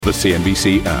The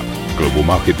CNBC app. Global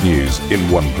market news in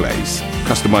one place.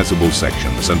 Customizable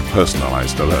sections and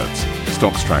personalized alerts.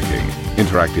 Stocks tracking,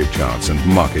 interactive charts and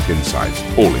market insights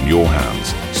all in your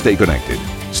hands. Stay connected.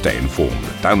 Stay informed.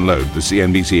 Download the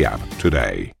CNBC app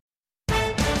today.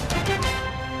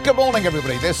 Good morning,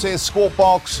 everybody. This is Squawk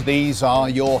Box. These are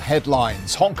your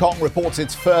headlines. Hong Kong reports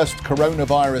its first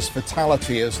coronavirus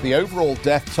fatality as the overall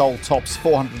death toll tops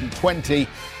 420.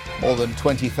 More than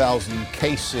 20,000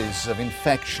 cases of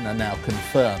infection are now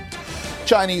confirmed.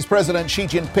 Chinese President Xi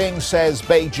Jinping says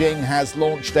Beijing has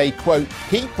launched a, quote,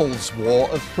 people's war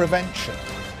of prevention.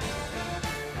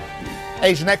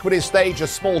 Asian equities stage a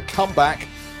small comeback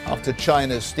after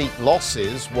China's steep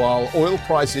losses, while oil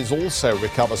prices also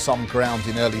recover some ground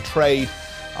in early trade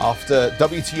after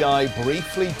WTI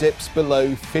briefly dips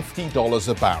below $50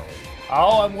 a barrel.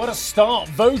 Oh, and what a start.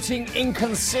 Voting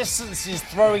inconsistencies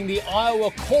throwing the Iowa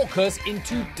caucus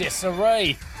into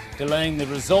disarray, delaying the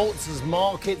results as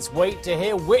markets wait to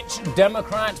hear which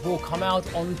Democrat will come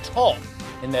out on top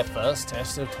in their first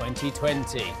test of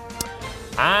 2020.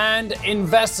 And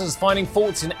investors finding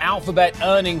faults in Alphabet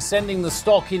earnings, sending the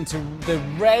stock into the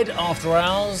red after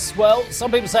hours. Well,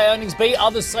 some people say earnings beat,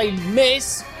 others say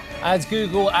miss, as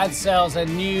Google ad sales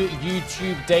and new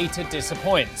YouTube data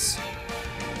disappoints.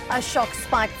 A shock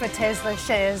spike for Tesla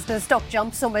shares. The stock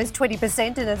jumps almost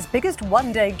 20% in its biggest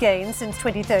one-day gain since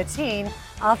 2013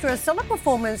 after a solid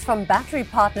performance from battery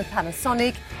partner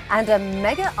Panasonic and a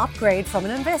mega upgrade from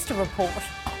an investor report.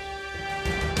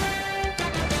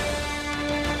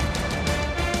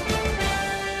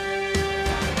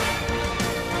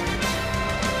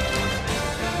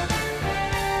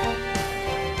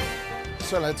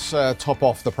 So let's top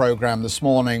off the programme this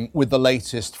morning with the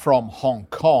latest from Hong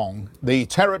Kong. The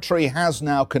territory has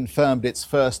now confirmed its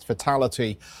first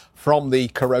fatality from the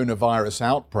coronavirus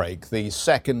outbreak, the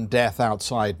second death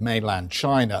outside mainland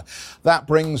China. That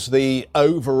brings the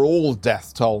overall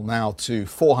death toll now to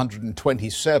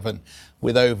 427,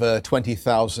 with over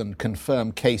 20,000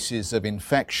 confirmed cases of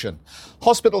infection.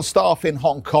 Hospital staff in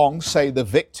Hong Kong say the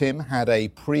victim had a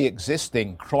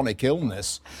pre-existing chronic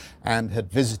illness and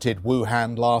had visited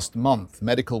Wuhan last month.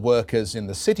 Medical workers in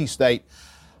the city-state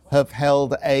have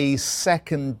held a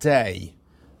second day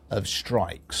of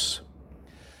strikes.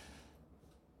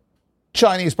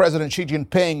 Chinese President Xi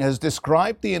Jinping has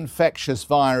described the infectious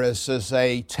virus as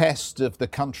a test of the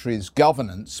country's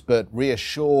governance, but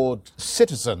reassured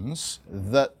citizens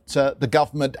that the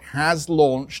government has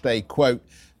launched a, quote,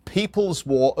 people's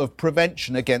war of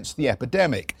prevention against the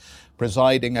epidemic.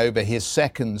 Presiding over his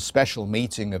second special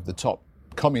meeting of the top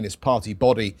Communist Party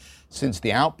body since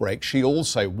the outbreak, Xi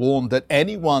also warned that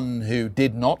anyone who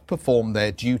did not perform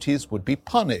their duties would be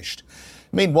punished.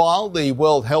 Meanwhile, the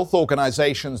World Health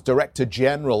Organization's Director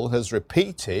General has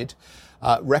repeated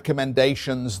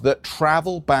recommendations that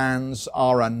travel bans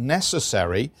are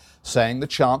unnecessary, saying the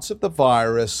chance of the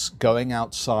virus going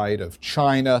outside of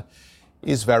China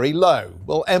is very low.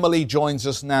 Well, Emily joins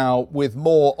us now with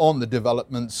more on the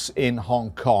developments in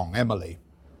Hong Kong. Emily.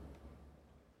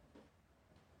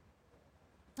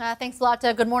 Thanks a lot.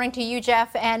 Good morning to you,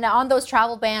 Jeff. And on those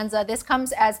travel bans, this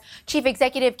comes as Chief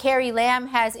Executive Carrie Lam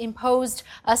has imposed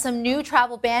some new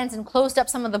travel bans and closed up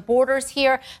some of the borders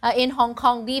here in Hong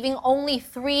Kong, leaving only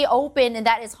 3 open, and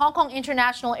that is Hong Kong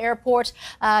International Airport,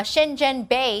 Shenzhen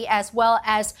Bay, as well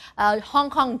as Hong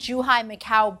Kong Zhuhai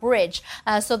Macau Bridge.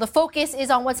 So the focus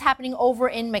is on what's happening over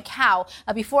in Macau.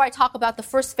 Before I talk about the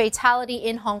first fatality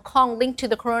in Hong Kong linked to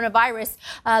the coronavirus,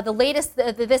 the latest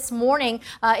this morning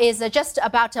is just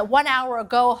about 1 hour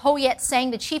ago. Ho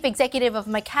Yet-Seng, the chief executive of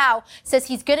Macau, says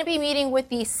he's going to be meeting with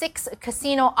the 6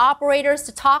 casino operators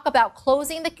to talk about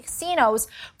closing the casinos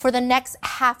for the next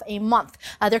half a month.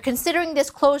 They're considering this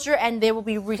closure and they will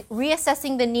be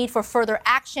reassessing the need for further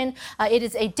action. It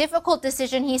is a difficult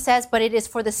decision, he says, but it is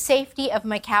for the safety of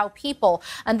Macau people.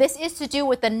 And this is to do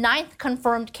with the 9th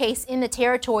confirmed case in the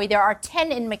territory. There are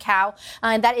 10 in Macau,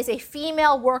 and that is a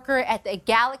female worker at the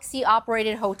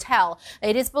Galaxy-operated hotel.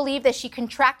 It is believed that she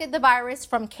contracted the virus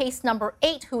from case number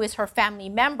 8, who is her family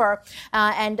member.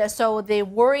 So the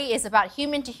worry is about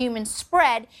human-to-human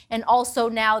spread, and also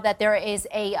now that there is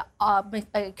a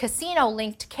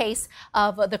casino-linked case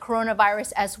of the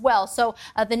coronavirus as well. So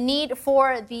the need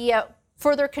for the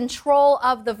further control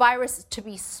of the virus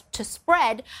to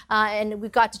spread. And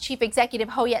we've got the Chief Executive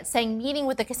Ho Yat-seng meeting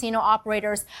with the casino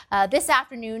operators this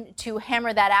afternoon to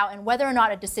hammer that out, and whether or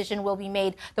not a decision will be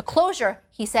made. The closure,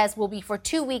 he says, will be for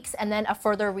 2 weeks and then a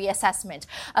further reassessment.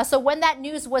 So when that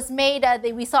news was made,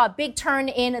 we saw a big turn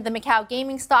in the Macau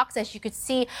gaming stocks, as you could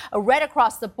see, red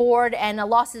across the board, and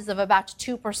losses of about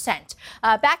 2%.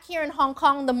 Back here in Hong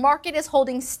Kong, the market is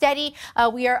holding steady.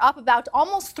 We are up about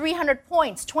almost 300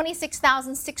 points,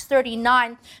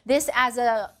 26,639. This as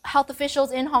health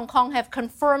officials in Hong Kong have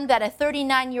confirmed that a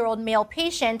 39-year-old male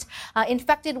patient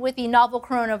infected with the novel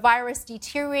coronavirus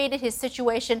deteriorated his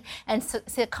situation and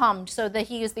succumbed, so that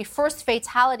he is the first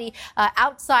fatality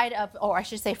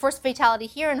first fatality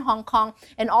here in Hong Kong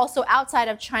and also outside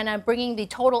of China, bringing the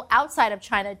total outside of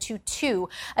China to 2.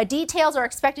 Details are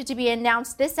expected to be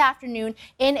announced this afternoon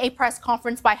in a press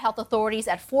conference by health authorities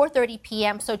at 4:30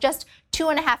 p.m., so just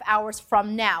 2.5 hours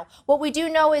from now. What we do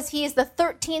know is he is the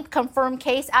 13th confirmed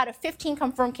case out of 15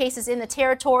 confirmed cases in the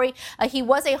territory. He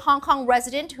was a Hong Kong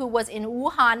resident who was in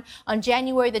Wuhan on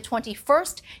January the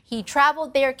 21st. He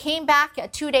traveled there, came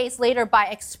back 2 days later by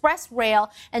express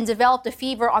rail, and developed a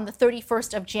fever on the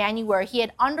 31st of January. He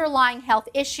had underlying health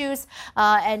issues,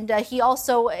 and he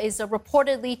also is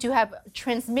reportedly to have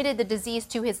transmitted the disease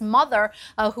to his mother,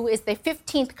 who is the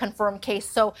 15th confirmed case.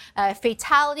 So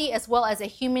fatality as well as a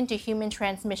human-to-human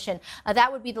transmission.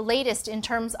 That would be the latest in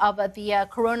terms of the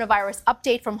coronavirus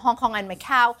update from Hong Kong and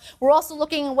Macau. We're also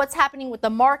looking at what's happening with the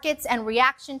markets and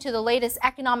reaction to the latest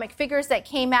economic figures that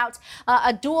came out.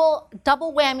 A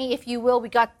double whammy, if you will. We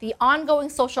got the ongoing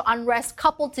social unrest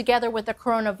coupled together with the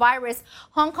coronavirus.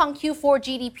 Hong Kong Q4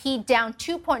 GDP down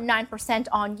 2.9%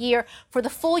 on year, for the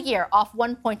full year off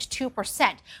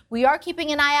 1.2%. We are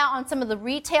keeping an eye out on some of the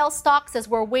retail stocks as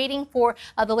we're waiting for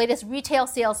the latest retail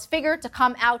sales figure to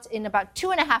come out in about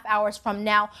 2.5 hours from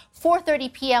now,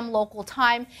 4:30 p.m. local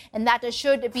time, and that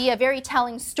should be a very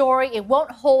telling story. It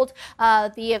won't hold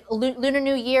the Lunar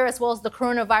New Year as well as the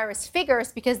coronavirus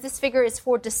figures, because this figure is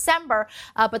for December,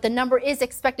 but the number is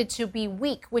expected to be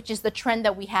weak, which is the trend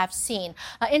that we have seen.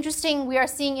 Interesting, we are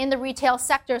seeing in the retail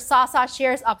sector, Sasa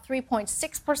shares up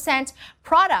 3.6%,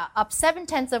 Prada up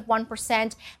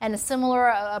 0.7%, and a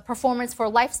similar performance for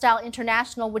Lifestyle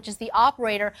International, which is the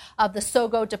operator of the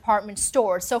Sogo department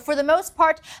stores. So for the most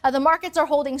part, the markets are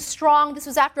holding strong. This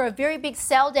was after a very big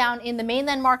sell down in the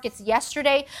mainland markets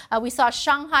yesterday. We saw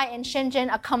Shanghai and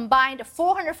Shenzhen, a combined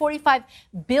 $445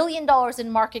 billion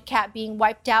in market cap being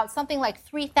wiped out. Something like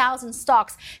 3,000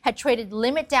 stocks had traded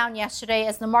limit down yesterday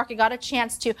as the market got a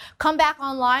chance to come back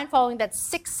online following that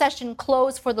 6-session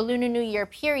close for the Lunar New Year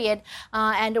period.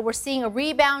 And we're seeing a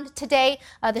rebound today.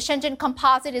 The Shenzhen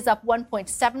Composite is up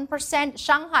 1.7%.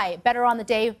 Shanghai better on the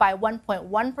day by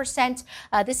 1.1%.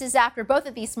 This is after both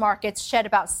of these markets shed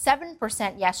about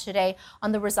 7% yesterday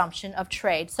on the resumption of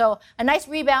trade. So a nice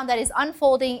rebound that is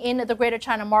unfolding in the Greater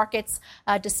China markets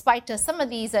despite some of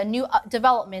these new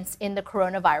developments in the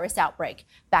coronavirus outbreak.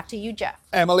 Back to you, Jeff.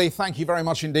 Emily, thank you very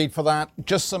much indeed for that.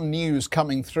 Just some news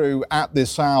coming through at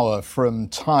this hour from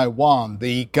Taiwan.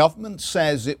 The government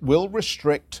says it will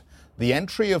restrict the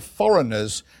entry of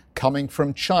foreigners coming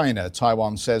from China.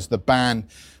 Taiwan says the ban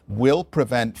will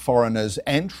prevent foreigners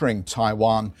entering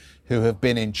Taiwan who have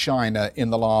been in China in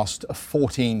the last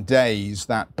 14 days.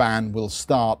 That ban will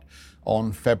start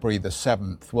on February the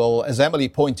 7th. Well, as Emily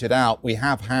pointed out, we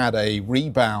have had a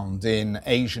rebound in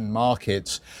Asian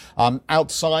markets.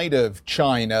 Outside of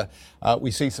China,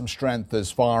 we see some strength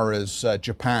as far as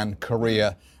Japan,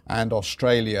 Korea and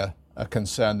Australia are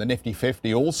concerned. The Nifty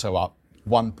 50 also up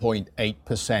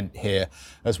 1.8% here,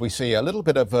 as we see a little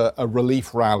bit of a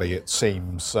relief rally, it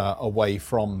seems, away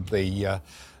from the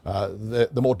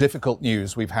more difficult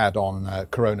news we've had on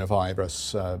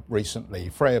coronavirus recently.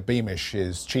 Freya Beamish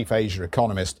is Chief Asia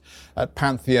Economist at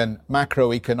Pantheon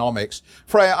Macroeconomics.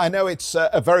 Freya, I know it's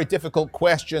a very difficult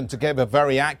question to give a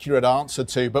very accurate answer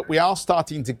to, but we are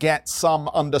starting to get some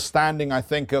understanding, I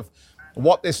think, of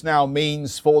what this now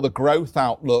means for the growth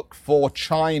outlook for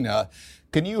China.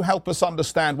 Can you help us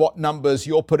understand what numbers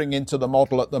you're putting into the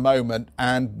model at the moment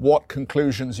and what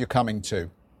conclusions you're coming to?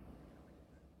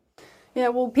 Yeah,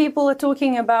 well, people are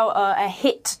talking about a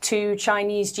hit to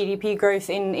Chinese GDP growth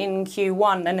in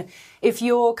Q1. And if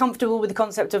you're comfortable with the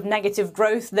concept of negative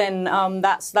growth, then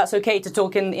that's okay to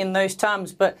talk in those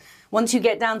terms. But once you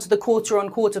get down to the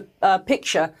quarter-on-quarter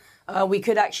picture, we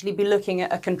could actually be looking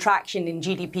at a contraction in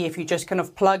GDP if you just kind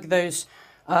of plug those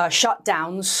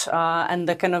shutdowns and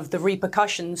the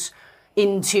repercussions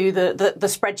into the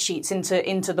spreadsheets,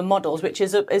 into the models, which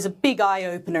is a big eye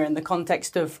opener in the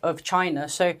context of China.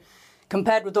 So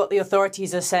compared with what the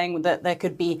authorities are saying, that there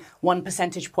could be 1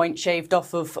 percentage point shaved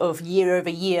off of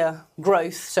year-over-year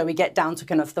growth, so we get down to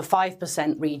kind of the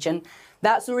 5% region.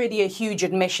 That's already a huge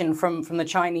admission from the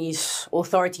Chinese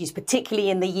authorities, particularly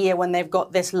in the year when they've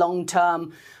got this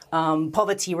long-term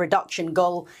poverty reduction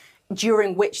goal,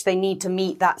 during which they need to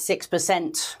meet that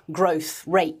 6% growth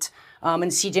rate.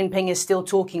 And Xi Jinping is still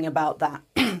talking about that.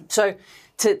 So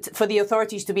for the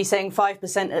authorities to be saying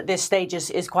 5% at this stage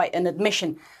is quite an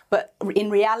admission. But in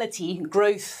reality,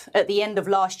 growth at the end of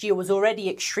last year was already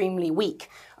extremely weak.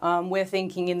 We're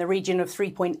thinking in the region of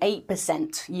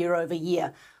 3.8% year over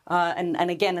year.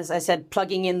 And again, as I said,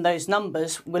 plugging in those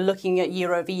numbers, we're looking at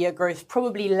year-over-year growth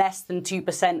probably less than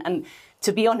 2%. And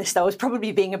to be honest, I was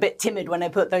probably being a bit timid when I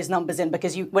put those numbers in,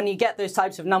 because when you get those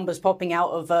types of numbers popping out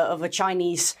of a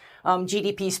Chinese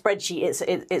GDP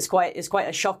spreadsheet, it's quite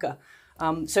a shocker.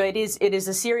 So it is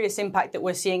a serious impact that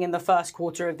we're seeing in the first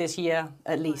quarter of this year,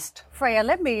 at least. Freya,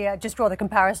 let me just draw the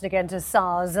comparison again to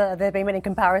SARS. There have been many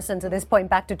comparisons at this point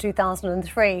back to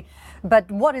 2003.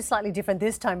 But what is slightly different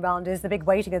this time round is the big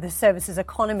weighting of the services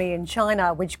economy in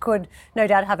China, which could no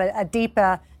doubt have a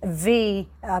deeper V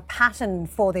pattern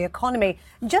for the economy.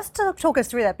 Just to talk us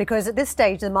through that, because at this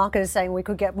stage the market is saying we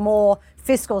could get more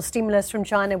fiscal stimulus from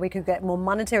China, we could get more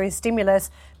monetary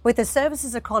stimulus. With the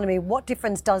services economy, what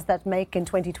difference does that make in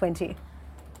 2020?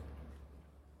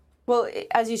 Well,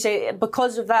 as you say,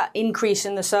 because of that increase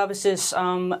in the services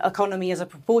economy as a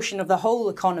proportion of the whole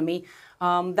economy,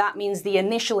 that means the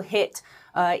initial hit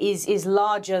is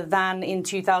larger than in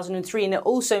 2003. And it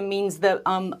also means that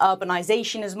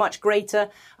urbanization is much greater,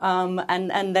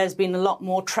 and there's been a lot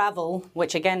more travel,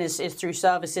 which again is through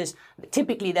services.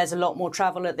 Typically, there's a lot more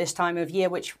travel at this time of year,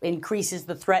 which increases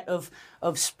the threat of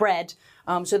spread.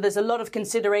 So there's a lot of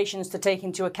considerations to take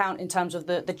into account in terms of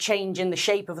the change in the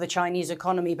shape of the Chinese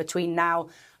economy between now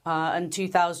and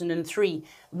 2003.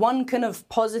 One kind of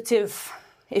positive,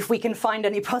 if we can find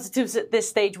any positives at this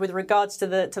stage with regards to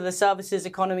the services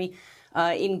economy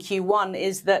in Q1,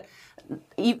 is that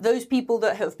those people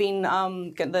that have been,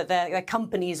 their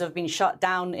companies have been shut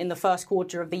down in the first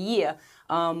quarter of the year,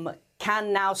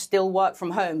 can now still work from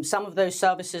home. Some of those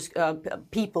services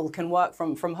people can work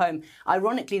from home.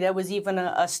 Ironically, there was even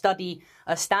a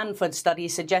Stanford study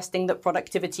suggesting that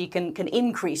productivity can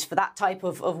increase for that type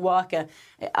of worker.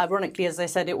 Ironically, as I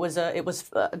said, it was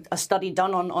a study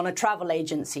done on a travel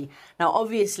agency. Now,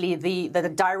 obviously,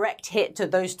 the direct hit to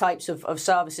those types of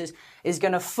services is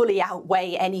going to fully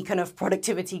outweigh any kind of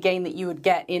productivity gain that you would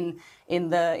get in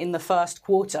the first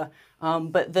quarter.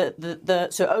 But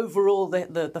so overall,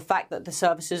 the fact that the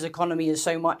services economy is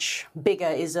so much bigger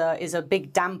is a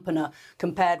big dampener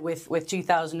compared with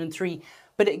 2003.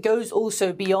 But it goes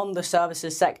also beyond the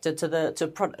services sector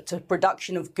to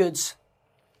production of goods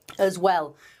as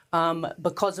well,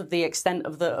 because of the extent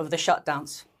of the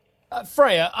shutdowns.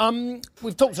 Freya,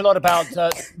 we've talked a lot about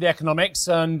the economics,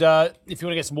 and if you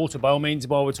want to get some water, by all means,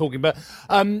 while we're talking. But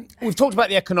we've talked about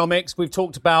the economics. We've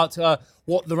talked about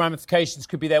what the ramifications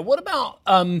could be there. What about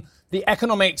the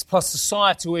economics plus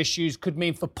societal issues could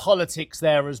mean for politics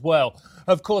there as well?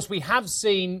 Of course, we have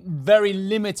seen very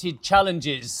limited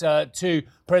challenges to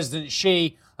President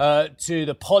Xi, to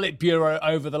the Politburo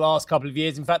over the last couple of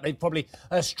years. In fact, they've probably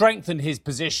strengthened his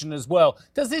position as well.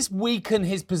 Does this weaken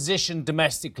his position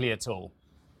domestically at all?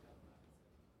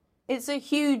 It's a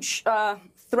huge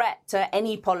threat to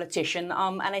any politician,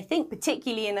 and I think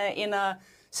particularly in a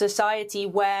society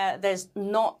where there's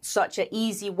not such an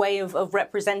easy way of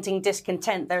representing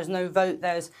discontent. There's no vote.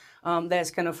 There's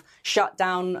kind of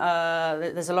shutdown.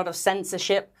 There's a lot of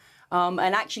censorship. And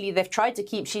actually, they've tried to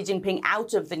keep Xi Jinping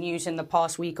out of the news in the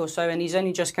past week or so, and he's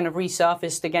only just kind of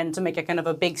resurfaced again to make a kind of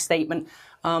a big statement,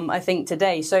 I think,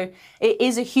 today. So it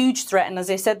is a huge threat. And as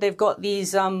I said, they've got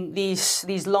these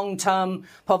long-term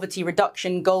poverty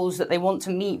reduction goals that they want to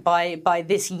meet by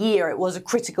this year. It was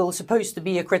supposed to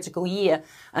be a critical year.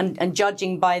 And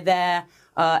judging by their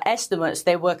estimates,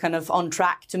 they were kind of on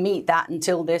track to meet that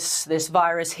until this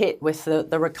virus hit, with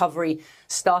the recovery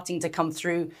starting to come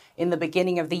through in the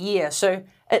beginning of the year. So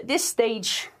at this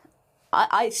stage,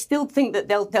 I still think that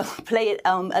they'll play it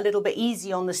a little bit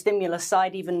easy on the stimulus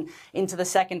side, even into the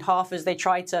second half, as they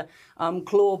try to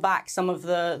claw back some of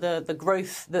the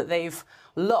growth that they've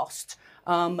lost.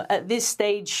 At this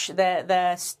stage,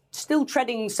 they're still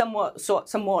treading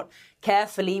somewhat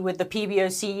carefully, with the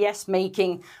PBOC, yes,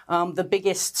 making the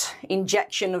biggest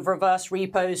injection of reverse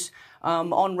repos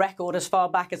on record as far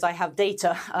back as I have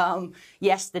data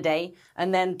yesterday,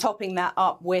 and then topping that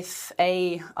up with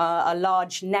a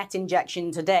large net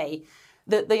injection today.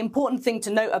 The important thing to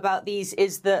note about these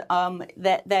is that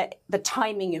the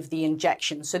timing of the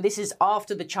injection. So this is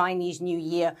after the Chinese New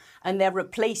Year, and they're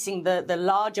replacing the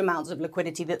large amounts of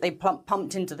liquidity that they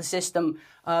pumped into the system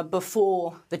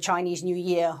before the Chinese New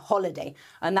Year holiday.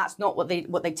 And that's not what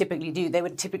they typically do. They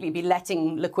would typically be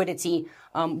letting liquidity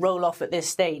roll off at this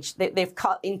stage. They've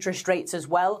cut interest rates as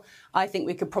well. I think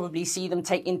we could probably see them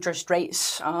take interest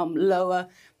rates lower,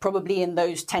 probably in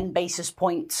those 10 basis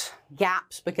point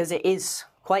gaps, because it is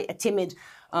quite a timid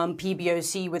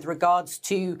PBOC with regards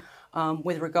to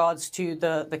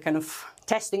the kind of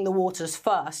testing the waters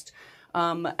first.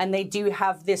 And they do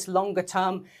have this longer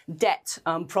term debt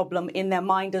problem in their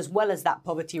mind, as well as that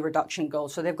poverty reduction goal.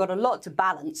 So they've got a lot to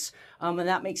balance, and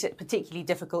that makes it particularly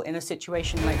difficult in a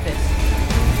situation like this.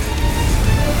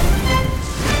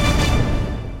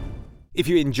 If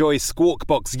you enjoy Squawk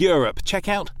Box Europe, check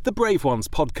out the Brave Ones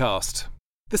podcast.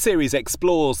 The series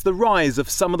explores the rise of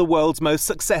some of the world's most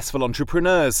successful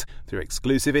entrepreneurs. Through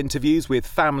exclusive interviews with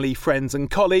family, friends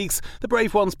and colleagues, the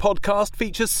Brave Ones podcast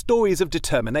features stories of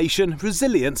determination,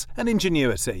 resilience and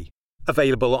ingenuity.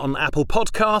 Available on Apple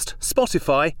Podcast,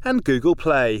 Spotify and Google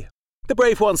Play. The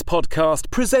Brave Ones podcast,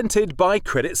 presented by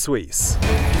Credit Suisse.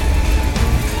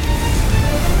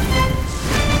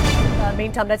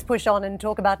 Meantime, let's push on and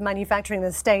talk about manufacturing in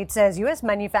the States, as US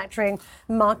manufacturing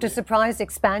marked a surprise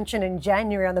expansion in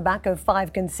January on the back of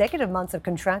 5 consecutive months of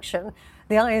contraction.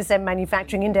 The ISM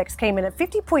Manufacturing Index came in at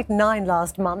 50.9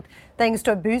 last month, thanks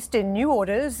to a boost in new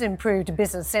orders, improved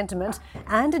business sentiment,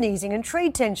 and an easing in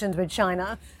trade tensions with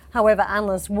China. However,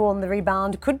 analysts warn the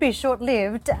rebound could be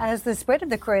short-lived as the spread of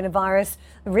the coronavirus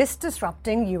risks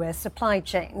disrupting US supply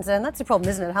chains. And that's the problem,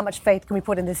 isn't it? How much faith can we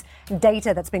put in this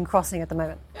data that's been crossing at the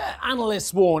moment?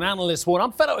 Analysts warn. I'm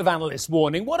fed up with analysts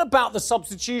warning. What about the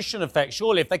substitution effect?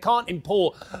 Surely if they can't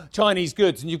import Chinese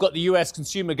goods and you've got the US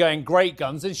consumer going great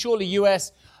guns, then surely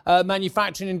US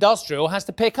manufacturing industrial has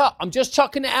to pick up. I'm just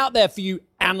chucking it out there for you,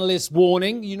 analysts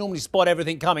warning. You normally spot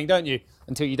everything coming, don't you?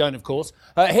 Until you don't, of course.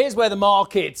 Here's where the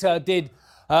market did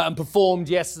and performed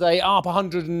yesterday, up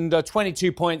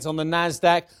 122 points on the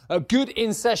Nasdaq. Good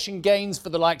in-session gains for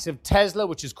the likes of Tesla,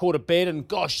 which has caught a bid. And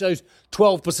gosh, those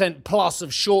 12% plus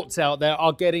of shorts out there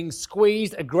are getting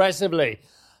squeezed aggressively.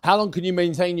 How long can you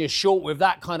maintain your short with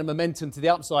that kind of momentum to the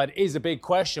upside is a big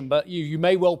question, but you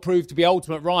may well prove to be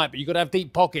ultimate right, but you've got to have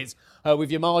deep pockets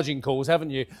with your margin calls,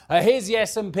 haven't you? Here's the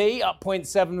S&P, up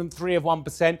 0.73 of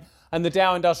 1%, and the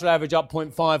Dow Industrial Average up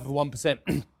 0.5 of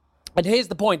 1%. And here's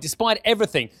the point, despite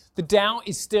everything, the Dow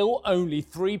is still only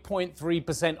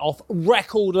 3.3% off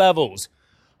record levels.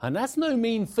 And that's no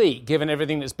mean feat, given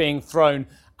everything that's being thrown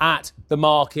at the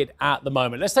market at the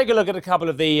moment. Let's take a look at a couple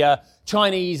of the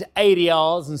Chinese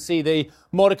ADRs and see the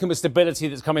modicum of stability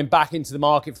that's coming back into the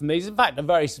market from these. In fact, a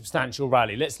very substantial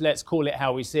rally. Let's call it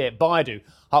how we see it. Baidu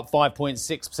up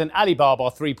 5.6%, Alibaba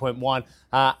 3.1%,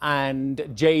 and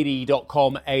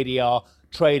JD.com ADR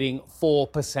trading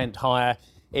 4% higher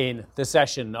in the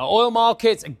session. Oil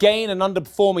markets, again, an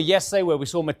underperformer yesterday where we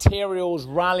saw materials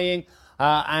rallying.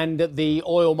 And the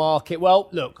oil market, well,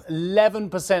 look,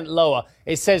 11% lower.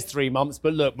 It says 3 months,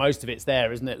 but look, most of it's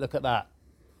there, isn't it? Look at that.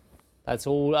 That's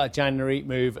all a January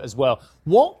move as well.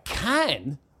 What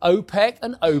can OPEC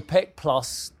and OPEC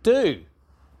Plus do?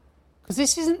 Because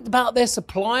this isn't about their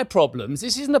supply problems.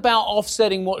 This isn't about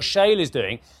offsetting what shale is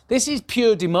doing. This is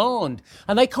pure demand.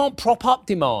 And they can't prop up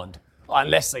demand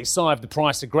unless they sive the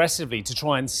price aggressively to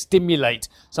try and stimulate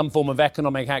some form of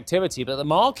economic activity. But the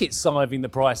market's siving the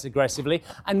price aggressively,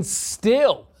 and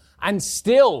still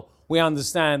we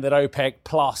understand that OPEC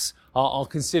Plus are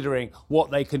considering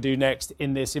what they can do next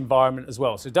in this environment as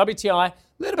well. So WTI, a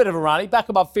little bit of a rally, back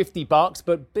above $50,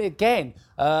 but again,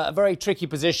 a very tricky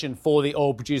position for the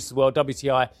oil producers world.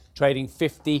 WTI trading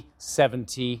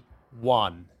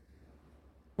 50.71.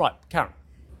 Right, Karen.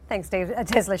 Thanks, Steve.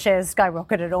 Tesla shares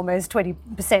skyrocketed almost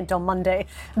 20% on Monday.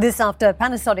 This after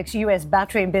Panasonic's US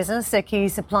battery business, a key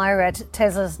supplier at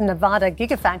Tesla's Nevada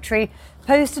Gigafactory,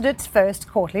 posted its first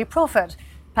quarterly profit.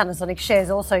 Panasonic shares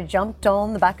also jumped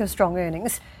on the back of strong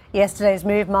earnings. Yesterday's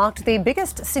move marked the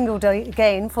biggest single-day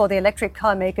gain for the electric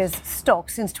car maker's stock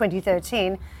since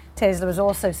 2013. Tesla was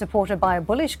also supported by a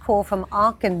bullish call from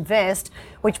ARK Invest,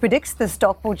 which predicts the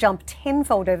stock will jump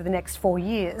tenfold over the next 4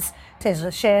 years.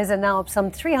 Tesla shares are now up some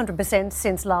 300%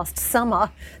 since last summer,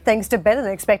 thanks to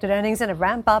better-than-expected earnings and a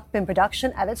ramp-up in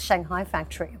production at its Shanghai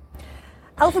factory.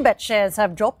 Alphabet shares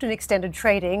have dropped in extended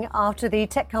trading after the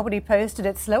tech company posted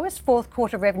its slowest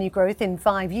fourth-quarter revenue growth in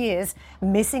 5 years,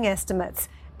 missing estimates.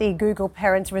 The Google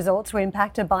parent's results were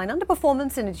impacted by an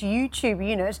underperformance in its YouTube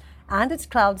unit and its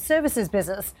cloud services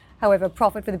business. However,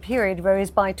 profit for the period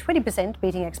rose by 20%,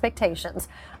 beating expectations.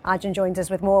 Arjun joins us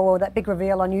with more. Well, that big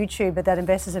reveal on YouTube that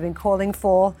investors have been calling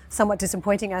for, somewhat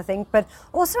disappointing, I think. But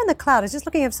also in the cloud, I was just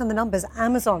looking at some of the numbers.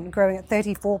 Amazon growing at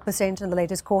 34% in the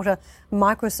latest quarter.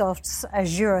 Microsoft's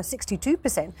Azure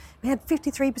 62%. We had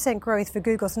 53% growth for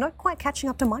Google, so not quite catching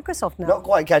up to Microsoft now. Not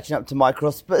quite catching up to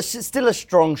Microsoft, but it's still a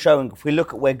strong showing. If we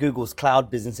look at where Google's cloud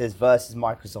business is versus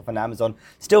Microsoft and Amazon,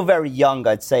 still very young,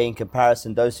 I'd say, in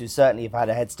comparison. Those who certainly have had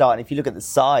a head start. And if you look at the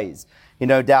size,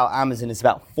 no doubt Amazon is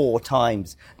about 4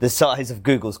 times the size of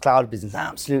Google's cloud business.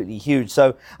 Absolutely huge.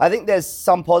 So I think there's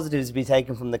some positives to be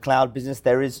taken from the cloud business.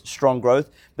 There is strong growth,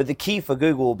 but the key for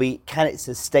Google will be, can it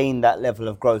sustain that level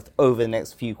of growth over the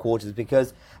next few quarters?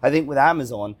 Because I think with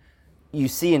Amazon, you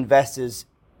see investors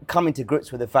coming to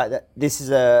grips with the fact that this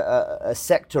is a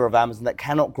sector of Amazon that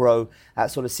cannot grow at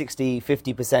sort of 60,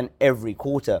 50% every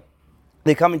quarter.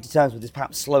 They're coming to terms with this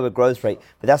perhaps slower growth rate,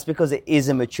 but that's because it is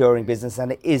a maturing business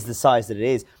and it is the size that it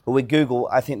is. But with Google,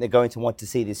 I think they're going to want to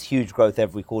see this huge growth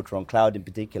every quarter on cloud in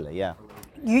particular, yeah.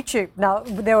 YouTube. Now,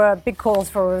 there were big calls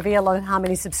for a reveal on how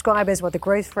many subscribers, what the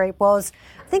growth rate was.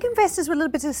 I think investors were a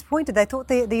little bit disappointed. They thought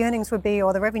the earnings would be,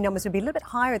 or the revenue numbers would be a little bit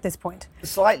higher at this point.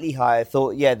 Slightly higher, I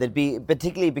thought, yeah, they'd be,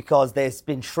 particularly because there's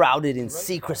been shrouded in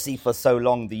secrecy for so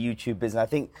long, the YouTube business. I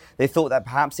think they thought that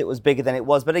perhaps it was bigger than it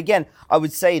was. But again, I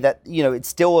would say that, it's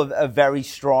still a very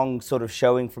strong sort of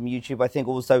showing from YouTube. I think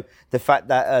also the fact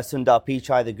that Sundar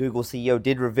Pichai, the Google CEO,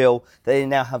 did reveal that they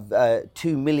now have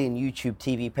 2 million YouTube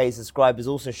TV paid subscribers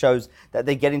also shows that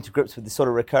they're getting to grips with this sort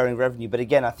of recurring revenue. But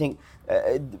again, I think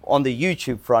on the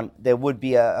YouTube front, there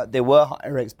were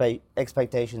higher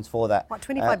expectations for that. What,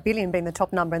 25 billion being the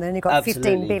top number, and then you've got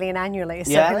absolutely. 15 billion annually.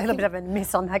 So yeah, a little bit of a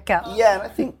miss on that count. Yeah, and I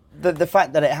think the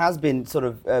fact that it has been sort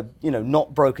of,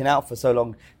 not broken out for so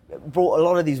long brought a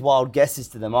lot of these wild guesses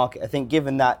to the market. I think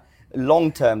given that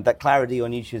long term, that clarity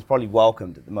on YouTube is probably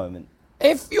welcomed at the moment.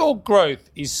 If your growth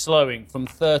is slowing from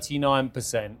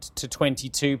 39% to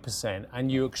 22%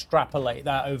 and you extrapolate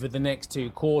that over the next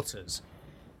 2 quarters,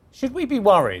 should we be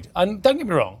worried? And don't get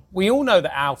me wrong, we all know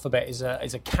that Alphabet is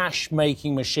a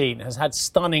cash-making machine, has had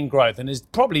stunning growth and has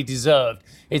probably deserved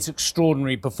its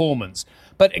extraordinary performance.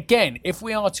 But again, if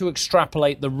we are to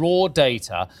extrapolate the raw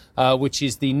data, which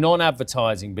is the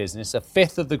non-advertising business, a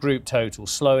fifth of the group total,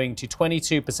 slowing to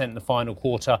 22% in the final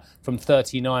quarter from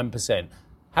 39%,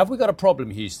 have we got a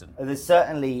problem, Houston? There's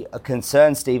certainly a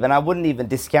concern, Steve, and I wouldn't even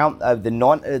discount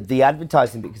the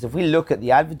advertising, because if we look at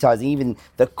the advertising, even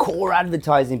the core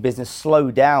advertising business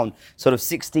slowed down, sort of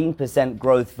 16%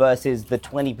 growth versus the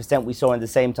 20% we saw in the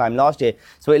same time last year.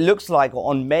 So it looks like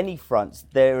on many fronts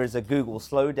there is a Google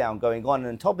slowdown going on, and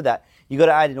on top of that, you've got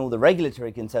to add in all the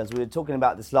regulatory concerns. We were talking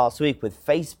about this last week with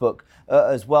Facebook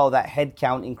as well, that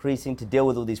headcount increasing to deal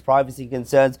with all these privacy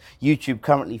concerns. YouTube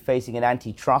currently facing an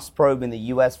antitrust probe in the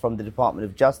US from the Department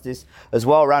of Justice as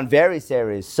well around various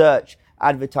areas, search,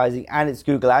 advertising, and its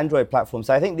Google Android platform.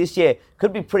 So I think this year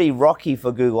could be pretty rocky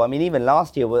for Google. I mean, even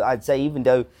last year, I'd say, even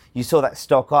though you saw that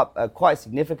stock up quite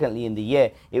significantly in the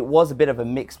year, it was a bit of a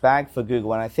mixed bag for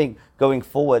Google. And I think going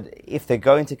forward, if they're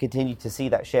going to continue to see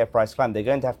that share price climb, they're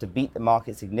going to have to beat the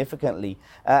market significantly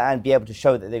and be able to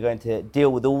show that they're going to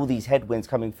deal with all these headwinds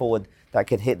coming forward that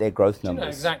could hit their growth numbers.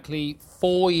 Exactly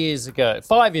 5 years ago,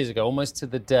 almost to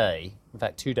the day, in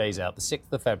fact 2 days out, the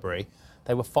 6th of February,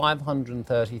 they were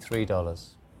 $533.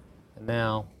 And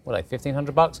now, what are they,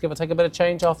 $1,500, give or take a bit of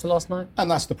change after last night? And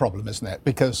that's the problem, isn't it?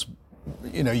 Because,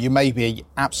 you may be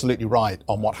absolutely right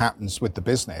on what happens with the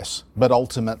business, but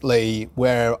ultimately,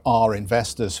 where are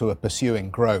investors who are pursuing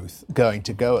growth going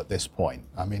to go at this point?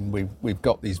 I mean, we've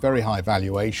got these very high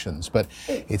valuations, but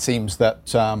it seems that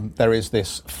there is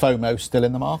this FOMO still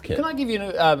in the market. Can I give you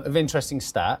an interesting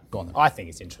stat? Go on then. I think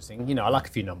it's interesting. I like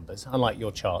a few numbers. I like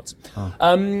your charts.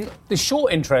 The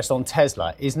short interest on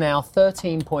Tesla is now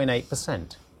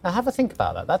 13.8%. Now, have a think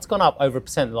about that. That's gone up over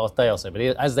 1% the last day or so, but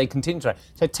as they continue to...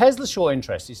 So Tesla's short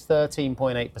interest is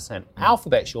 13.8%.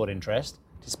 Alphabet short interest,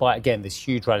 despite, again, this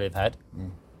huge rally they've had.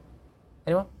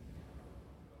 Anyone?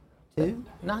 2?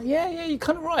 No, yeah, you're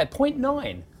kind of right.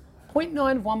 0.9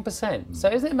 of 1%. So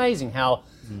isn't it amazing how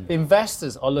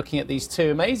investors are looking at these two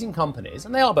amazing companies,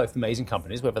 and they are both amazing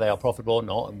companies, whether they are profitable or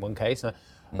not in one case.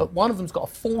 But one of them's got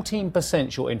a 14%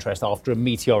 short interest after a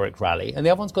meteoric rally, and the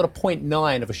other one's got a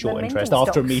 0.9 of a short interest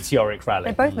after a meteoric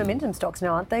rally. They're both momentum stocks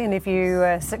now, aren't they? And if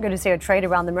you're going to see a trade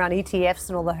around them, around ETFs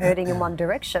and all the herding in one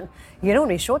direction, you don't want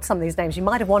to be short some of these names. You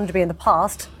might have wanted to be in the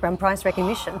past around price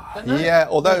recognition. Yeah,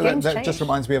 although that just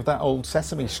reminds me of that old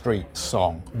Sesame Street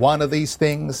song. One of these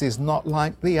things is not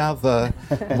like the other.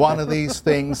 One of these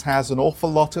things things has an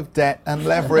awful lot of debt and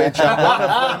leverage, and one of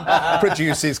them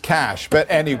produces cash. But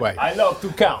anyway. I love to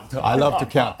count. I love to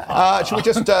count. Shall we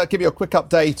just give you a quick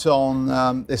update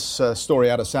on this story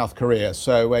out of South Korea?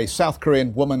 So a South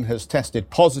Korean woman has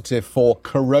tested positive for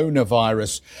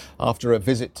coronavirus after a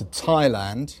visit to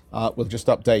Thailand. We'll just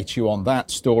update you on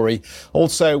that story.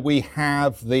 Also, we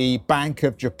have the Bank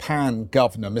of Japan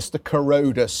governor, Mr.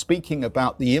 Kuroda, speaking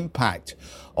about the impact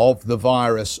of the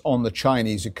virus on the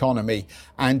Chinese economy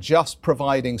and just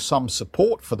providing some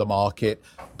support for the market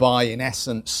by, in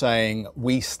essence, saying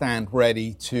we stand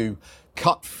ready to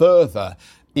cut further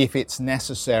if it's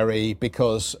necessary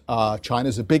because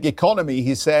China's a big economy,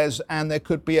 he says, and there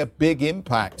could be a big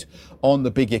impact on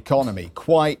the big economy.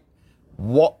 Quite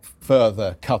what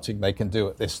further cutting they can do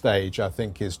at this stage, I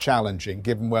think, is challenging,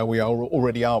 given where we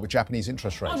already are with Japanese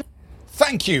interest rates.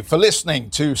 Thank you for listening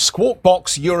to Squawk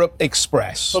Box Europe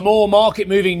Express. For more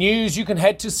market-moving news, you can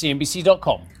head to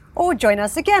CNBC.com. Or join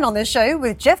us again on the show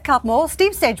with Jeff Cutmore,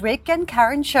 Steve Sedgwick and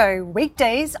Karen Cho,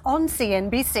 weekdays on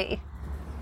CNBC.